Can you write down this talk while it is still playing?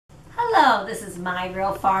Hello, this is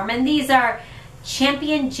Myrealfarm, and these are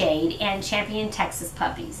Champion Jade and Champion Texas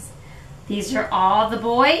puppies. These are all the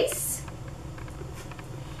boys,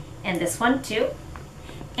 and this one too.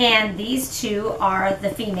 And these two are the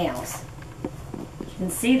females. You can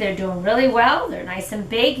see they're doing really well. They're nice and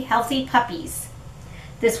big, healthy puppies.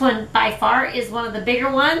 This one by far is one of the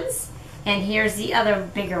bigger ones, and here's the other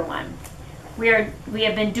bigger one. We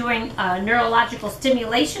have been doing neurological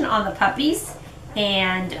stimulation on the puppies,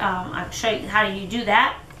 and I'll show you how you do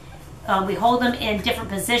that. We hold them in different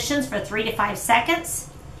positions for 3 to 5 seconds.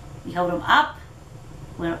 We hold them up,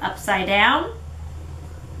 we hold them upside down.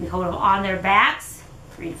 We hold them on their backs,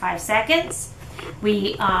 3 to 5 seconds.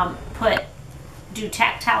 We do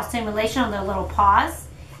tactile stimulation on their little paws,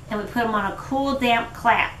 and we put them on a cool, damp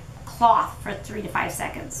cloth for 3 to 5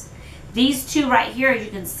 seconds. These two right here, as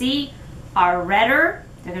you can see, are redder.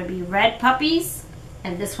 They're going to be red puppies.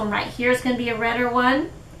 And this one right here is going to be a redder one.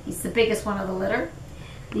 He's the biggest one of the litter.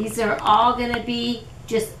 These are all going to be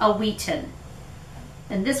just a Wheaton.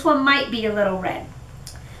 And this one might be a little red.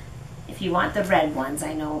 If you want the red ones,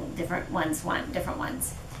 I know different ones want different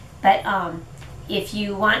ones. But if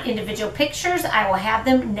you want individual pictures, I will have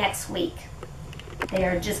them next week. They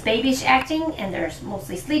are just babyish acting, and they're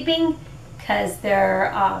mostly sleeping because they're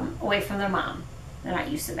away from their mom. They're not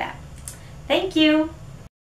used to that. Thank you.